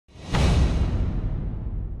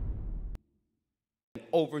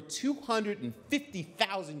Over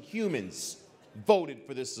 250,000 humans voted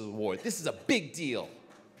for this award. This is a big deal.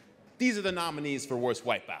 These are the nominees for Worst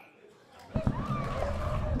Wipeout.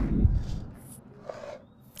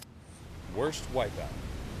 Worst Wipeout.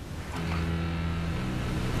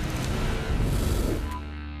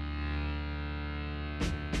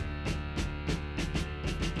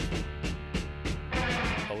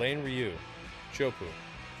 Elaine Ryu, Chopu,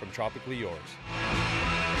 from Tropically Yours.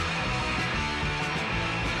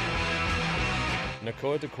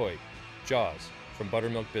 Nakoa Decoit, Jaws, from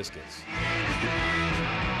Buttermilk Biscuits.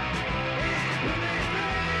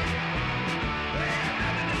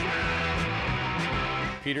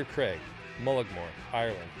 Peter Craig, Mullaghmore,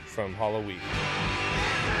 Ireland, from Hollow Week.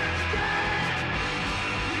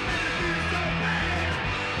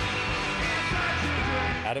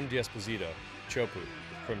 Adam D'Esposito, Chopu,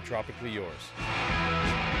 from Tropically Yours.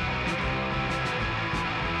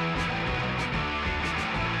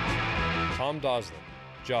 Tom Doslin,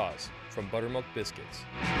 Jaws, from Buttermilk Biscuits.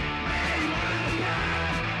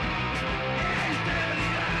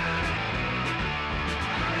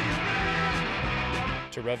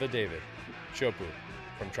 Tereva David, Chopu,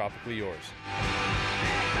 from Tropically Yours.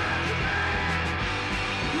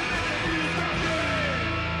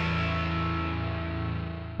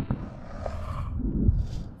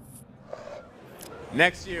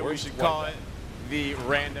 Next year, we should call it the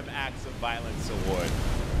Random Acts of Violence Award.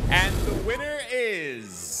 And the winner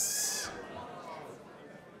is...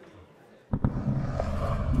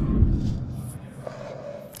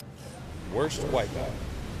 Worst Wipeout.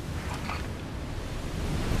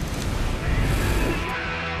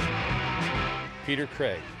 Peter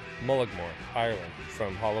Craig, Mullaghmore, Ireland,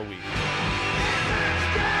 from Hollow Week.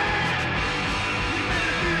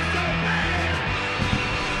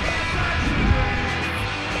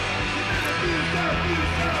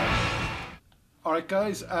 Alright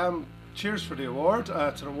guys, cheers for the award.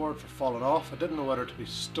 It's an award for falling off. I didn't know whether to be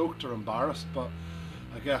stoked or embarrassed, but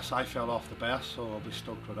I guess I fell off the best, so I'll be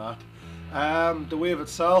stoked with that. The wave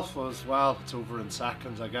itself was, well, it's over in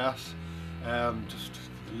seconds, I guess. Just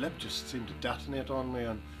the lip just seemed to detonate on me,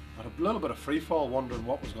 and I had a little bit of free fall, wondering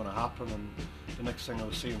what was going to happen, and the next thing I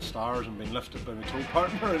was seeing stars and being lifted by my toe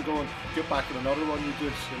partner and going, get back in another one, you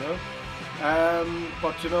goose, you know.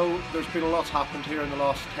 But you know, there's been a lot happened here in the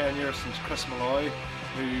last 10 years since Chris Malloy,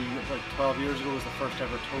 who about 12 years ago was the first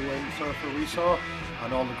ever toe-in surfer we saw,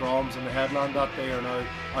 and all the Groms in the headland that day are now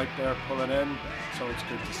out there pulling in, so it's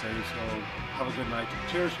good to see. So have a good night.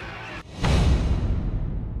 Cheers.